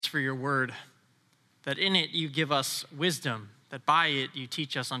for your word, that in it you give us wisdom, that by it you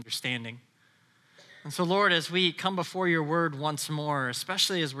teach us understanding. And so, Lord, as we come before your word once more,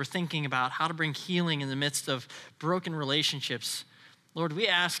 especially as we're thinking about how to bring healing in the midst of broken relationships, Lord, we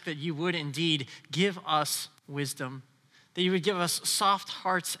ask that you would indeed give us wisdom, that you would give us soft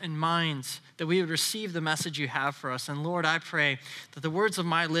hearts and minds, that we would receive the message you have for us. And Lord, I pray that the words of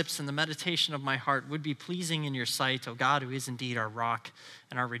my lips and the meditation of my heart would be pleasing in your sight, O God, who is indeed our rock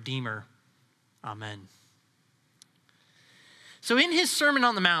and our Redeemer. Amen. So in his Sermon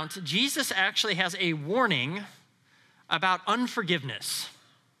on the Mount, Jesus actually has a warning about unforgiveness.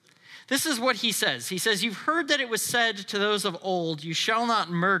 This is what he says. He says, "You've heard that it was said to those of old, 'You shall not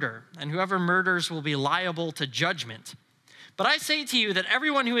murder, and whoever murders will be liable to judgment.' But I say to you that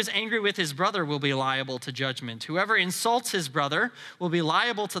everyone who is angry with his brother will be liable to judgment. Whoever insults his brother will be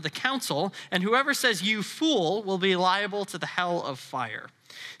liable to the council, and whoever says 'you fool' will be liable to the hell of fire.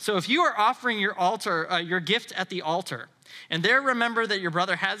 So if you are offering your gift at the altar, and there remember that your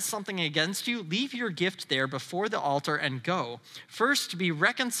brother has something against you, leave your gift there before the altar and go. First be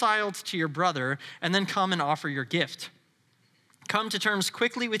reconciled to your brother, and then come and offer your gift. Come to terms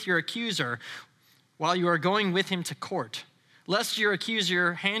quickly with your accuser while you are going with him to court, lest your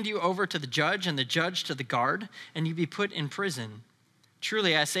accuser hand you over to the judge and the judge to the guard, and you be put in prison.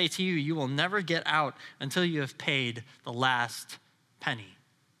 Truly, I say to you, you will never get out until you have paid the last penny."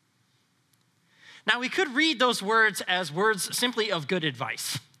 Now, we could read those words as words simply of good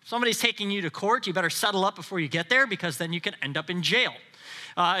advice. If somebody's taking you to court, you better settle up before you get there, because then you can end up in jail.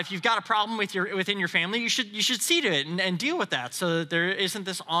 If you've got a problem within your family, you should see to it and deal with that so that there isn't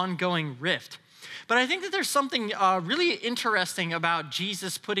this ongoing rift. But I think that there's something really interesting about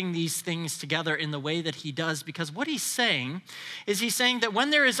Jesus putting these things together in the way that he does, because what he's saying is that when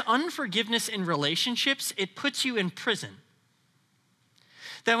there is unforgiveness in relationships, it puts you in prison.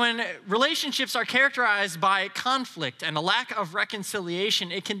 That when relationships are characterized by conflict and a lack of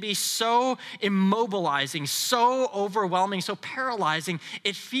reconciliation, it can be so immobilizing, so overwhelming, so paralyzing.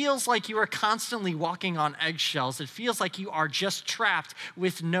 It feels like you are constantly walking on eggshells. It feels like you are just trapped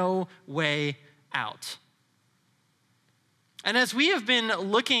with no way out. And as we have been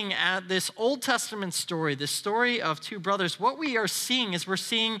looking at this Old Testament story, the story of two brothers, what we are seeing is we're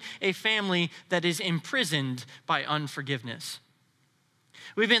seeing a family that is imprisoned by unforgiveness.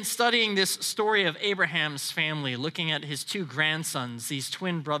 We've been studying this story of Abraham's family, looking at his two grandsons, these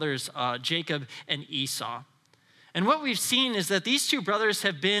twin brothers, Jacob and Esau. And what we've seen is that these two brothers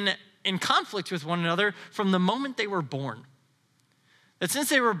have been in conflict with one another from the moment they were born. That since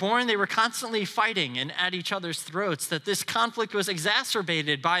they were born, they were constantly fighting and at each other's throats. That this conflict was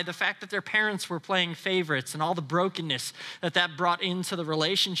exacerbated by the fact that their parents were playing favorites and all the brokenness that brought into the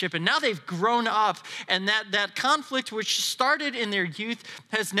relationship. And now they've grown up, and that conflict, which started in their youth,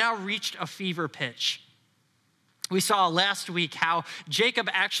 has now reached a fever pitch. We saw last week how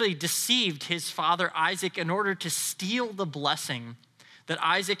Jacob actually deceived his father Isaac in order to steal the blessing that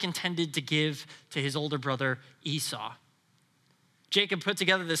Isaac intended to give to his older brother Esau. Jacob put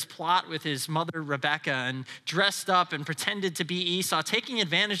together this plot with his mother Rebekah and dressed up and pretended to be Esau, taking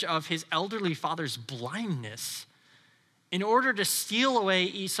advantage of his elderly father's blindness in order to steal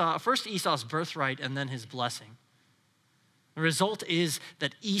away first Esau's birthright and then his blessing. The result is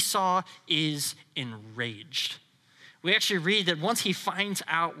that Esau is enraged. We actually read that once he finds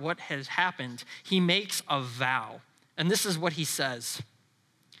out what has happened, he makes a vow. And this is what he says.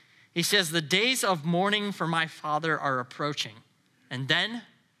 He says, "The days of mourning for my father are approaching, and then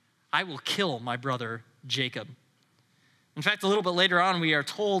I will kill my brother Jacob." In fact, a little bit later on, we are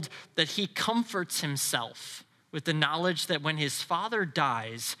told that he comforts himself with the knowledge that when his father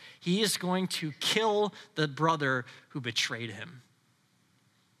dies, he is going to kill the brother who betrayed him.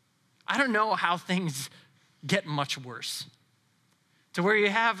 I don't know how things get much worse, to where you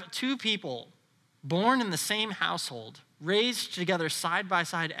have two people born in the same household, raised together side by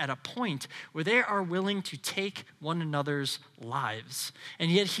side at a point where they are willing to take one another's lives.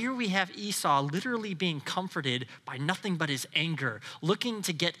 And yet here we have Esau literally being comforted by nothing but his anger, looking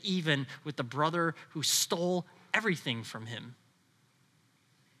to get even with the brother who stole everything from him.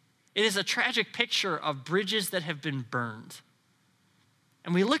 It is a tragic picture of bridges that have been burned.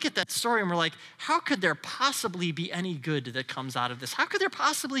 And we look at that story and we're like, how could there possibly be any good that comes out of this? How could there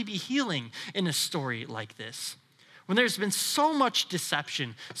possibly be healing in a story like this? When there's been so much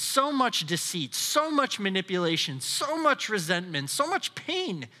deception, so much deceit, so much manipulation, so much resentment, so much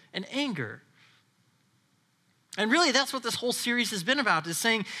pain and anger. And really, that's what this whole series has been about, is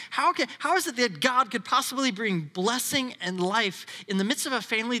saying, how is it that God could possibly bring blessing and life in the midst of a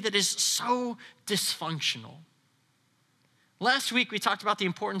family that is so dysfunctional? Last week, we talked about the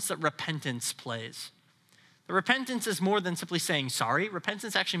importance that repentance plays. The repentance is more than simply saying sorry.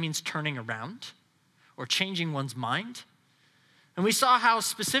 Repentance actually means turning around or changing one's mind. And we saw how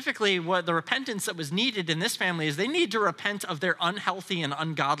specifically what the repentance that was needed in this family is they need to repent of their unhealthy and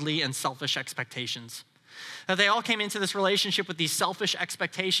ungodly and selfish expectations. That they all came into this relationship with these selfish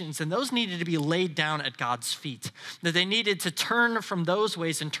expectations, and those needed to be laid down at God's feet. That they needed to turn from those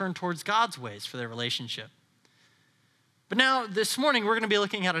ways and turn towards God's ways for their relationship. But now, this morning, we're going to be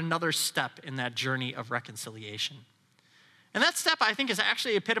looking at another step in that journey of reconciliation. And that step, I think, is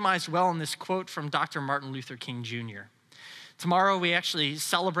actually epitomized well in this quote from Dr. Martin Luther King Jr. Tomorrow, we actually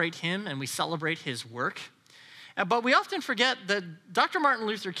celebrate him and we celebrate his work. But we often forget that Dr. Martin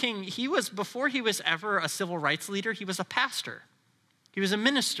Luther King, before he was ever a civil rights leader, he was a pastor. He was a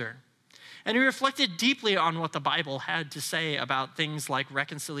minister. And he reflected deeply on what the Bible had to say about things like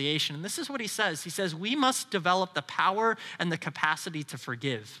reconciliation. And this is what he says. He says, we must develop the power and the capacity to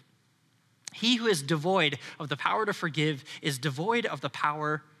forgive. He who is devoid of the power to forgive is devoid of the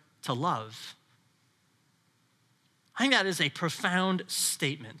power to love. I think that is a profound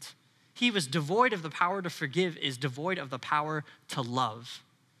statement. He who is devoid of the power to forgive is devoid of the power to love.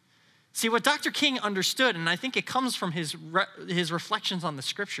 See, what Dr. King understood, and I think it comes from his reflections on the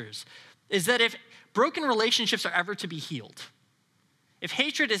scriptures, is that if broken relationships are ever to be healed, if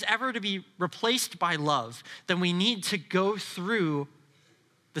hatred is ever to be replaced by love, then we need to go through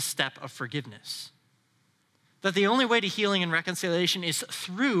the step of forgiveness. That the only way to healing and reconciliation is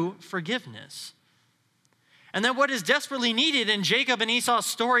through forgiveness. And that what is desperately needed in Jacob and Esau's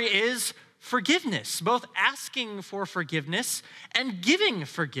story is forgiveness, both asking for forgiveness and giving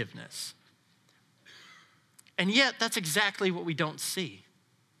forgiveness. And yet, that's exactly what we don't see.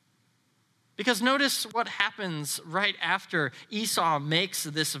 Because notice what happens right after Esau makes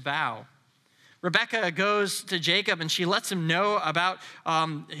this vow. Rebekah goes to Jacob and she lets him know about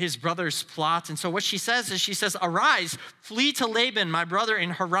his brother's plot. And so what she says is, arise, flee to Laban, my brother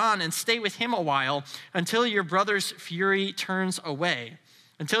in Haran, and stay with him a while until your brother's fury turns away,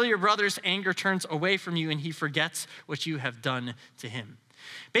 until your brother's anger turns away from you and he forgets what you have done to him.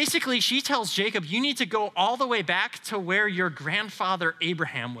 Basically, she tells Jacob, you need to go all the way back to where your grandfather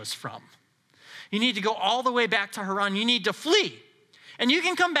Abraham was from. You need to go all the way back to Haran. You need to flee. And you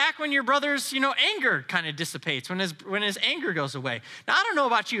can come back when your brother's, anger kind of dissipates, when his anger goes away. Now, I don't know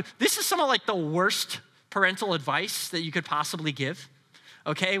about you. This is some of like the worst parental advice that you could possibly give,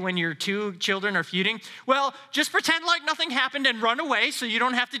 okay, when your two children are feuding. Well, just pretend like nothing happened and run away so you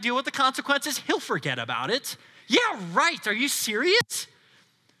don't have to deal with the consequences. He'll forget about it. Yeah, right. Are you serious?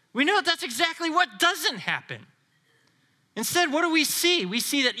 We know that's exactly what doesn't happen. Instead, what do we see? We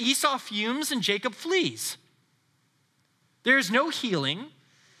see that Esau fumes and Jacob flees. There's no healing.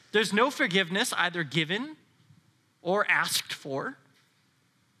 There's no forgiveness either given or asked for.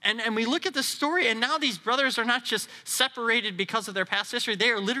 And we look at the story, and now these brothers are not just separated because of their past history. They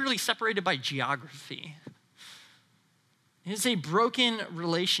are literally separated by geography. It's a broken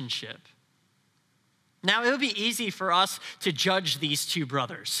relationship. Now, it would be easy for us to judge these two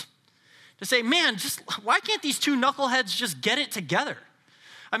brothers. To say, man, why can't these two knuckleheads just get it together?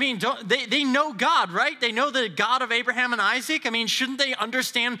 I mean, they know God, right? They know the God of Abraham and Isaac. I mean, shouldn't they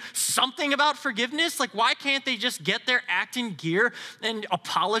understand something about forgiveness? Like, why can't they just get their act in gear and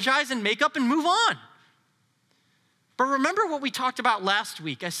apologize and make up and move on? But remember what we talked about last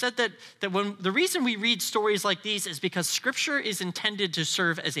week. I said that when the reason we read stories like these is because Scripture is intended to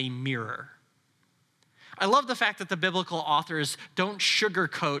serve as a mirror. I love the fact that the biblical authors don't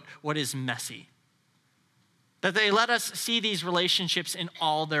sugarcoat what is messy. That they let us see these relationships in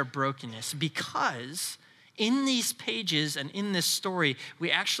all their brokenness, because in these pages and in this story,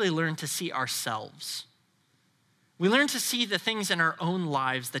 we actually learn to see ourselves. We learn to see the things in our own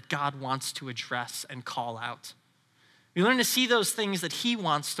lives that God wants to address and call out. We learn to see those things that he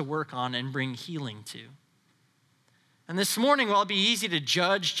wants to work on and bring healing to. And this morning, while it'd be easy to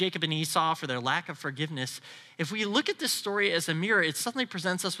judge Jacob and Esau for their lack of forgiveness, if we look at this story as a mirror, it suddenly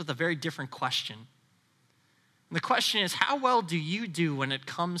presents us with a very different question. And the question is, how well do you do when it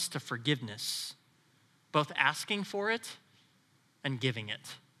comes to forgiveness, both asking for it and giving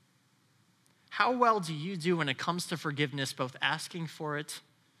it? How well do you do when it comes to forgiveness, both asking for it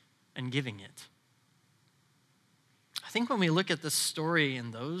and giving it? I think when we look at this story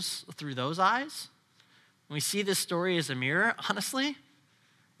through those eyes, when we see this story as a mirror, honestly,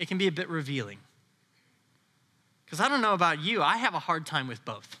 it can be a bit revealing. Because I don't know about you, I have a hard time with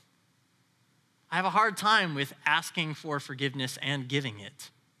both. I have a hard time with asking for forgiveness and giving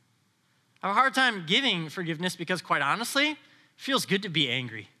it. I have a hard time giving forgiveness because, quite honestly, it feels good to be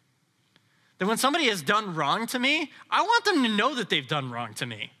angry. That when somebody has done wrong to me, I want them to know that they've done wrong to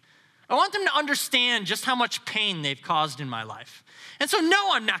me. I want them to understand just how much pain they've caused in my life. And so,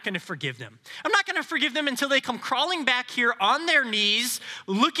 no, I'm not going to forgive them. I'm not going to forgive them until they come crawling back here on their knees,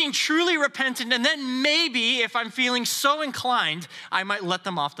 looking truly repentant, and then maybe, if I'm feeling so inclined, I might let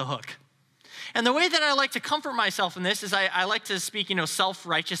them off the hook. And the way that I like to comfort myself in this is I like to speak,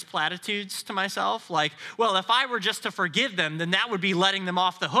 self-righteous platitudes to myself. Like, well, if I were just to forgive them, then that would be letting them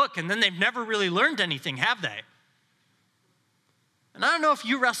off the hook, and then they've never really learned anything, have they? And I don't know if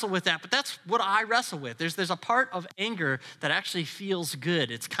you wrestle with that, but that's what I wrestle with. There's a part of anger that actually feels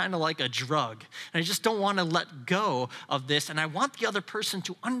good. It's kind of like a drug. And I just don't want to let go of this. And I want the other person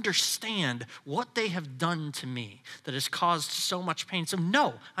to understand what they have done to me that has caused so much pain. So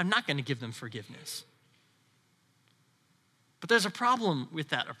no, I'm not going to give them forgiveness. But there's a problem with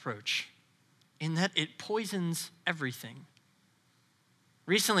that approach in that it poisons everything.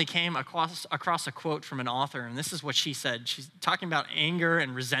 Recently came across a quote from an author, and this is what she said. She's talking about anger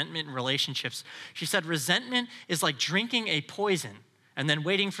and resentment in relationships. She said, resentment is like drinking a poison and then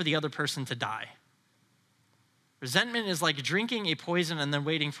waiting for the other person to die. Resentment is like drinking a poison and then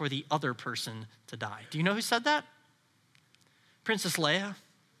waiting for the other person to die. Do you know who said that? Princess Leia.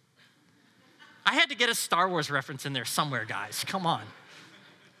 I had to get a Star Wars reference in there somewhere, guys. Come on.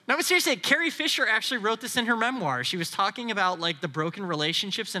 No, but seriously, Carrie Fisher actually wrote this in her memoir. She was talking about the broken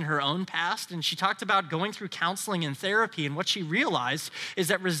relationships in her own past, and she talked about going through counseling and therapy, and what she realized is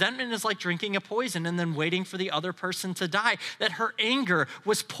that resentment is like drinking a poison and then waiting for the other person to die, that her anger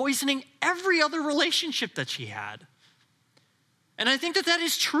was poisoning every other relationship that she had. And I think that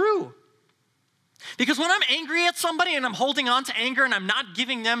is true. Because when I'm angry at somebody and I'm holding on to anger and I'm not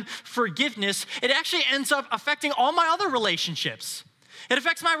giving them forgiveness, it actually ends up affecting all my other relationships. It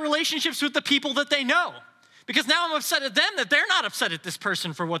affects my relationships with the people that they know. Because now I'm upset at them that they're not upset at this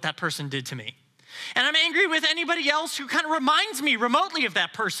person for what that person did to me. And I'm angry with anybody else who kind of reminds me remotely of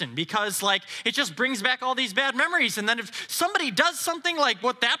that person because it just brings back all these bad memories. And then if somebody does something like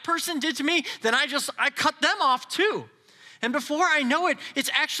what that person did to me, then I cut them off too. And before I know it,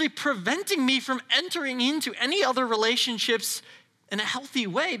 it's actually preventing me from entering into any other relationships in a healthy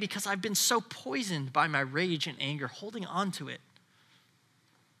way because I've been so poisoned by my rage and anger, holding on to it.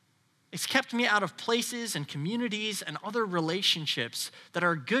 It's kept me out of places and communities and other relationships that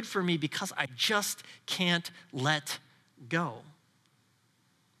are good for me because I just can't let go.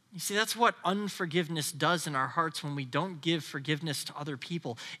 You see, that's what unforgiveness does in our hearts when we don't give forgiveness to other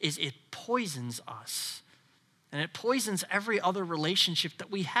people, is it poisons us. And it poisons every other relationship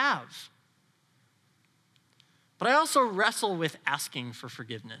that we have. But I also wrestle with asking for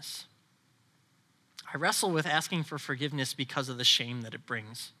forgiveness. I wrestle with asking for forgiveness because of the shame that it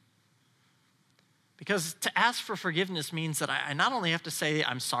brings. Because to ask for forgiveness means that I not only have to say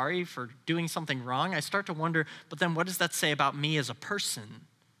I'm sorry for doing something wrong, I start to wonder, but then what does that say about me as a person?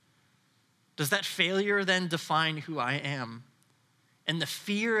 Does that failure then define who I am? And the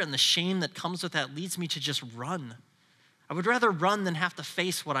fear and the shame that comes with that leads me to just run. I would rather run than have to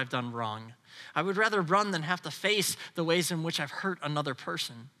face what I've done wrong. I would rather run than have to face the ways in which I've hurt another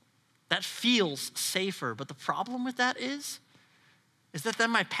person. That feels safer, but the problem with that is that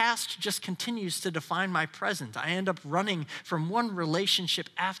then my past just continues to define my present. I end up running from one relationship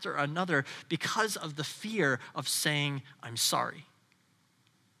after another because of the fear of saying I'm sorry.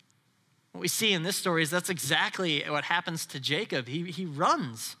 What we see in this story is that's exactly what happens to Jacob. He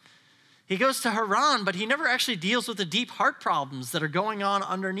runs. He goes to Haran, but he never actually deals with the deep heart problems that are going on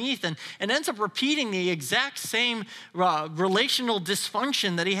underneath and ends up repeating the exact same relational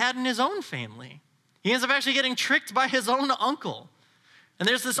dysfunction that he had in his own family. He ends up actually getting tricked by his own uncle. And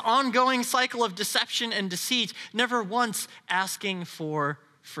there's this ongoing cycle of deception and deceit, never once asking for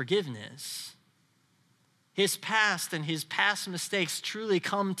forgiveness. His past and his past mistakes truly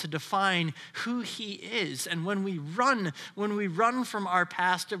come to define who he is. And when we run from our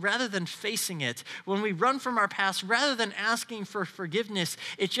past rather than facing it, when we run from our past rather than asking for forgiveness,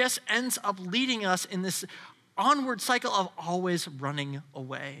 it just ends up leading us in this onward cycle of always running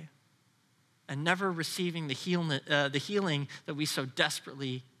away and never receiving the healing that we so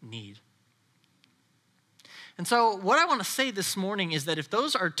desperately need. And so what I want to say this morning is that if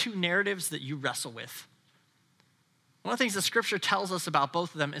those are two narratives that you wrestle with, one of the things that Scripture tells us about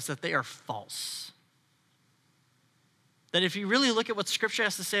both of them is that they are false. That if you really look at what Scripture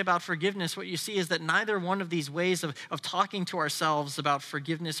has to say about forgiveness, what you see is that neither one of these ways of talking to ourselves about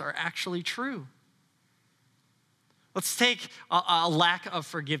forgiveness are actually true. Let's take a lack of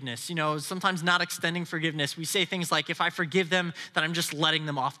forgiveness. Sometimes not extending forgiveness. We say things like, if I forgive them, then I'm just letting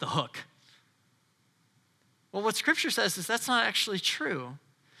them off the hook. Well, what Scripture says is that's not actually true.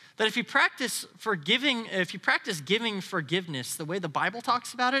 That if you practice giving forgiveness the way the Bible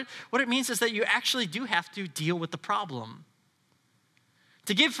talks about it, what it means is that you actually do have to deal with the problem.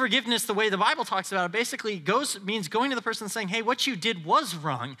 To give forgiveness the way the Bible talks about it basically means going to the person and saying, hey, what you did was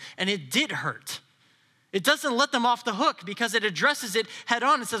wrong and it did hurt. It doesn't let them off the hook because it addresses it head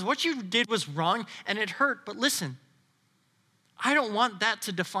on. It says, what you did was wrong and it hurt, but listen, I don't want that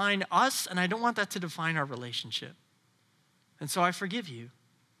to define us and I don't want that to define our relationship. And so I forgive you.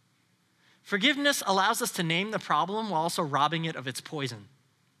 Forgiveness allows us to name the problem while also robbing it of its poison.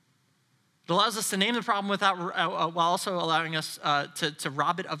 It allows us to name the problem while also allowing us to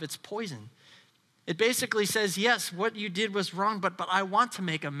rob it of its poison. It basically says, yes, what you did was wrong, but I want to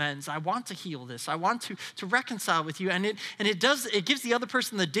make amends. I want to heal this. I want to reconcile with you. And it gives the other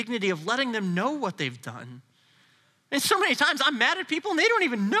person the dignity of letting them know what they've done. And so many times I'm mad at people and they don't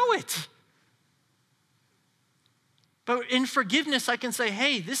even know it. But in forgiveness, I can say,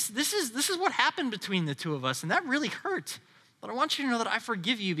 hey, this is what happened between the two of us, and that really hurt. But I want you to know that I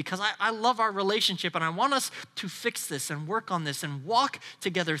forgive you because I love our relationship, and I want us to fix this and work on this and walk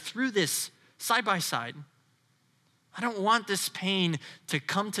together through this side by side. I don't want this pain to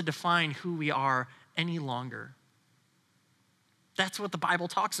come to define who we are any longer. That's what the Bible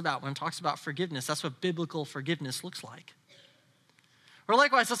talks about when it talks about forgiveness. That's what biblical forgiveness looks like. Or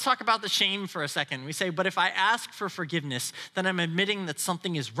likewise, let's talk about the shame for a second. We say, but if I ask for forgiveness, then I'm admitting that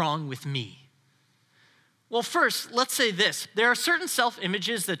something is wrong with me. Well, first, let's say this. There are certain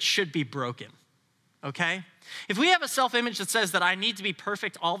self-images that should be broken, okay? If we have a self-image that says that I need to be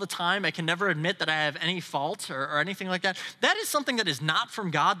perfect all the time, I can never admit that I have any fault or anything like that, that is something that is not from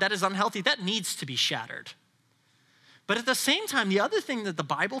God, that is unhealthy, that needs to be shattered. But at the same time, the other thing that the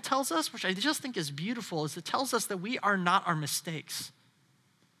Bible tells us, which I just think is beautiful, is it tells us that we are not our mistakes.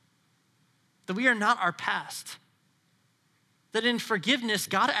 That we are not our past. That in forgiveness,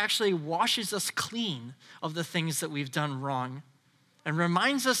 God actually washes us clean of the things that we've done wrong and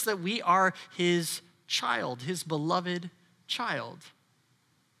reminds us that we are his child, his beloved child.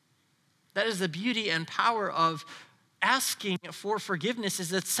 That is the beauty and power of asking for forgiveness,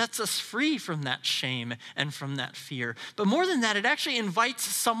 is it sets us free from that shame and from that fear. But more than that, it actually invites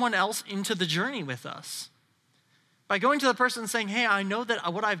someone else into the journey with us. By going to the person and saying, hey, I know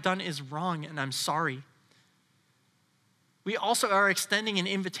that what I've done is wrong and I'm sorry. We also are extending an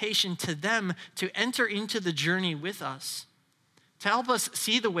invitation to them to enter into the journey with us, to help us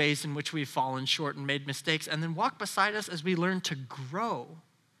see the ways in which we've fallen short and made mistakes, and then walk beside us as we learn to grow.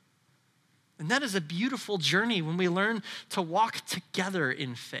 And that is a beautiful journey when we learn to walk together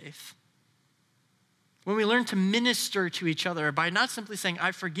in faith. When we learn to minister to each other by not simply saying,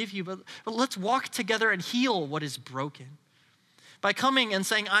 I forgive you, but let's walk together and heal what is broken. By coming and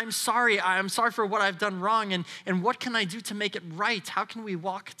saying, I'm sorry for what I've done wrong, and what can I do to make it right? How can we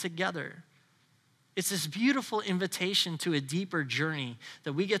walk together? It's this beautiful invitation to a deeper journey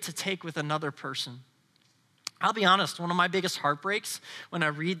that we get to take with another person. I'll be honest, one of my biggest heartbreaks when I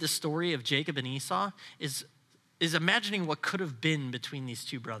read the story of Jacob and Esau is imagining what could have been between these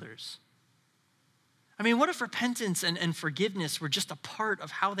two brothers. I mean, what if repentance and forgiveness were just a part of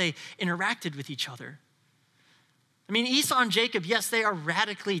how they interacted with each other? I mean, Esau and Jacob, yes, they are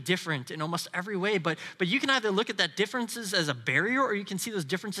radically different in almost every way, but you can either look at that differences as a barrier or you can see those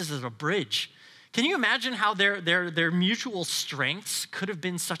differences as a bridge. Can you imagine how their mutual strengths could have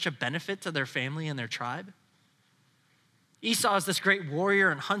been such a benefit to their family and their tribe? Esau is this great warrior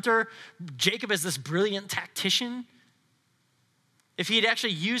and hunter. Jacob is this brilliant tactician. If he had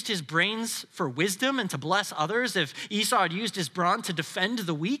actually used his brains for wisdom and to bless others, if Esau had used his brawn to defend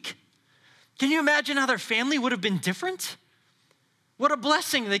the weak, can you imagine how their family would have been different? What a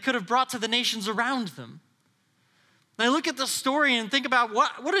blessing they could have brought to the nations around them. And I look at the story and think about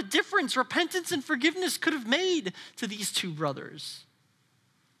what a difference repentance and forgiveness could have made to these two brothers.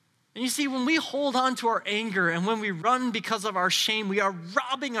 And you see, when we hold on to our anger and when we run because of our shame, we are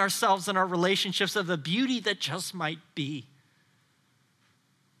robbing ourselves and our relationships of the beauty that just might be.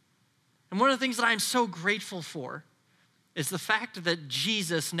 And one of the things that I'm so grateful for is the fact that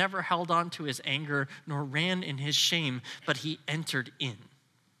Jesus never held on to his anger nor ran in his shame, but he entered in.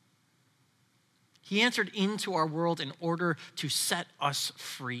 He entered into our world in order to set us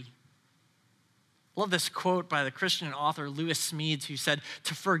free. I love this quote by the Christian author Lewis Smedes, who said,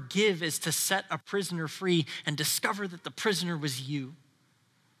 "To forgive is to set a prisoner free and discover that the prisoner was you."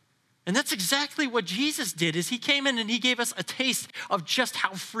 And that's exactly what Jesus did, is he came in and he gave us a taste of just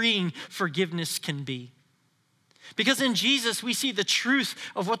how freeing forgiveness can be. Because in Jesus, we see the truth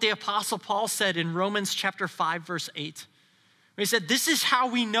of what the Apostle Paul said in Romans chapter 5, verse 8. He said, "This is how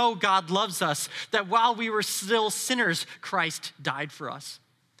we know God loves us, that while we were still sinners, Christ died for us."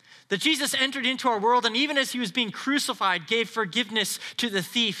 That Jesus entered into our world, and even as he was being crucified, gave forgiveness to the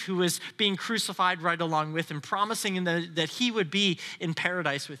thief who was being crucified right along with him, promising that he would be in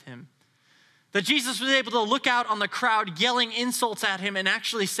paradise with him. That Jesus was able to look out on the crowd yelling insults at him and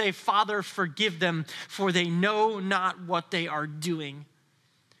actually say, "Father, forgive them, for they know not what they are doing."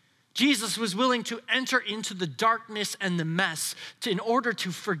 Jesus was willing to enter into the darkness and the mess in order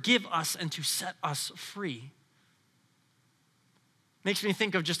to forgive us and to set us free. Makes me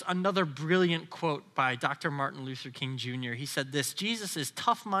think of just another brilliant quote by Dr. Martin Luther King Jr. He said this: "Jesus is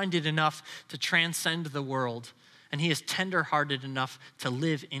tough-minded enough to transcend the world, and he is tender-hearted enough to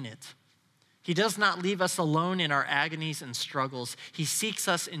live in it. He does not leave us alone in our agonies and struggles. He seeks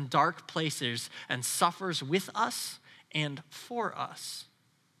us in dark places and suffers with us and for us."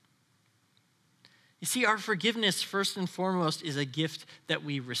 You see, our forgiveness, first and foremost, is a gift that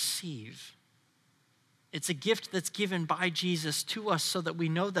we receive. It's a gift that's given by Jesus to us so that we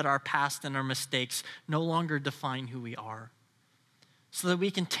know that our past and our mistakes no longer define who we are. So that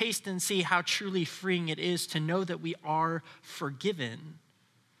we can taste and see how truly freeing it is to know that we are forgiven.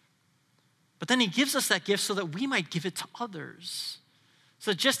 But then he gives us that gift so that we might give it to others.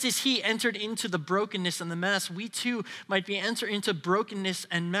 So just as he entered into the brokenness and the mess, we too might be enter into brokenness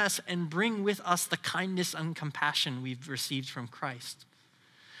and mess and bring with us the kindness and compassion we've received from Christ.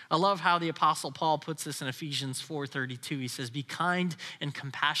 I love how the Apostle Paul puts this in Ephesians 4:32. He says, "Be kind and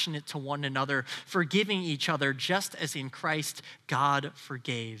compassionate to one another, forgiving each other, just as in Christ God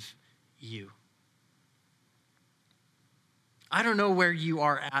forgave you." I don't know where you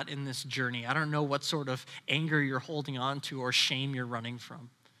are at in this journey. I don't know what sort of anger you're holding on to or shame you're running from.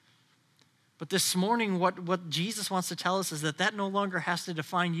 But this morning, what Jesus wants to tell us is that no longer has to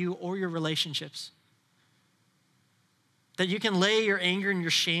define you or your relationships. That you can lay your anger and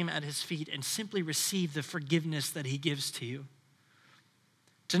your shame at his feet and simply receive the forgiveness that he gives to you.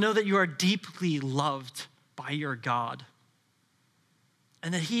 To know that you are deeply loved by your God.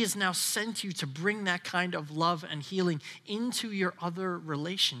 And that he has now sent you to bring that kind of love and healing into your other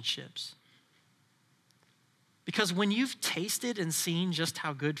relationships. Because when you've tasted and seen just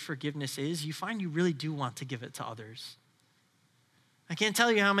how good forgiveness is, you find you really do want to give it to others. I can't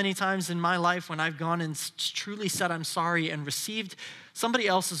tell you how many times in my life when I've gone and truly said I'm sorry and received somebody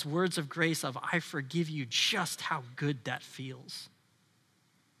else's words of grace of "I forgive you," just how good that feels.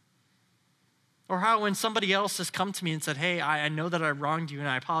 Or how when somebody else has come to me and said, "Hey, I know that I wronged you and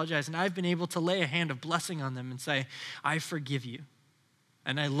I apologize," and I've been able to lay a hand of blessing on them and say, "I forgive you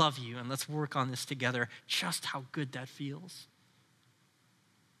and I love you and let's work on this together," just how good that feels.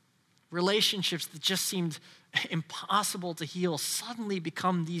 Relationships that just seemed impossible to heal suddenly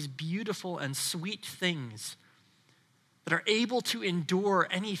become these beautiful and sweet things that are able to endure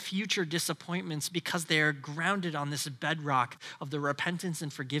any future disappointments because they are grounded on this bedrock of the repentance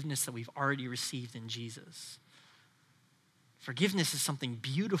and forgiveness that we've already received in Jesus. Forgiveness is something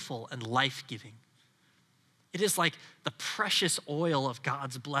beautiful and life-giving. It is like the precious oil of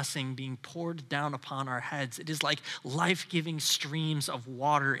God's blessing being poured down upon our heads. It is like life-giving streams of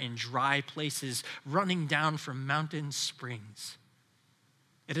water in dry places running down from mountain springs.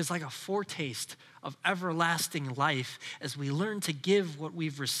 It is like a foretaste of everlasting life as we learn to give what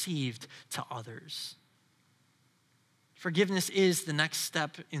we've received to others. Forgiveness is the next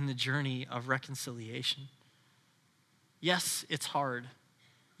step in the journey of reconciliation. Yes, it's hard.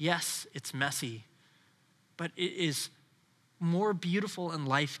 Yes, it's messy. But it is more beautiful and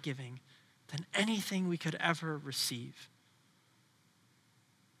life-giving than anything we could ever receive.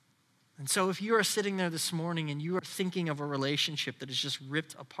 And so if you are sitting there this morning and you are thinking of a relationship that is just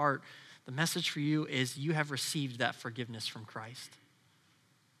ripped apart, the message for you is you have received that forgiveness from Christ.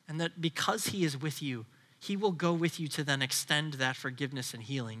 And that because he is with you, he will go with you to then extend that forgiveness and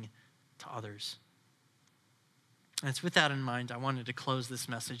healing to others. And it's with that in mind, I wanted to close this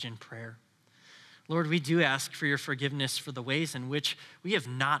message in prayer. Lord, we do ask for your forgiveness for the ways in which we have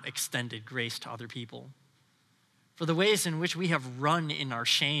not extended grace to other people. For the ways in which we have run in our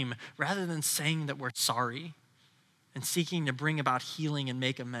shame rather than saying that we're sorry and seeking to bring about healing and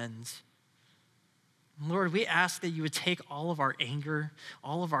make amends. Lord, we ask that you would take all of our anger,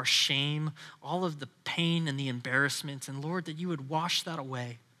 all of our shame, all of the pain and the embarrassment, and Lord, that you would wash that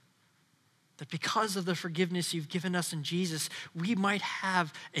away. That because of the forgiveness you've given us in Jesus, we might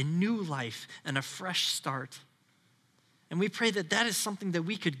have a new life and a fresh start. And we pray that that is something that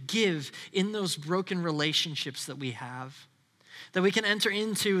we could give in those broken relationships that we have. That we can enter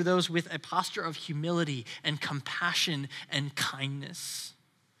into those with a posture of humility and compassion and kindness.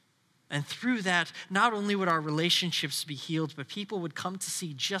 And through that, not only would our relationships be healed, but people would come to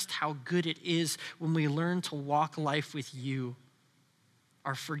see just how good it is when we learn to walk life with you.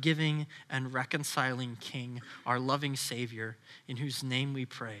 our forgiving and reconciling King, our loving Savior, in whose name we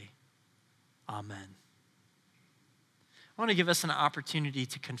pray. Amen. I want to give us an opportunity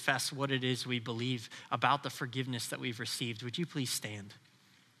to confess what it is we believe about the forgiveness that we've received. Would you please stand?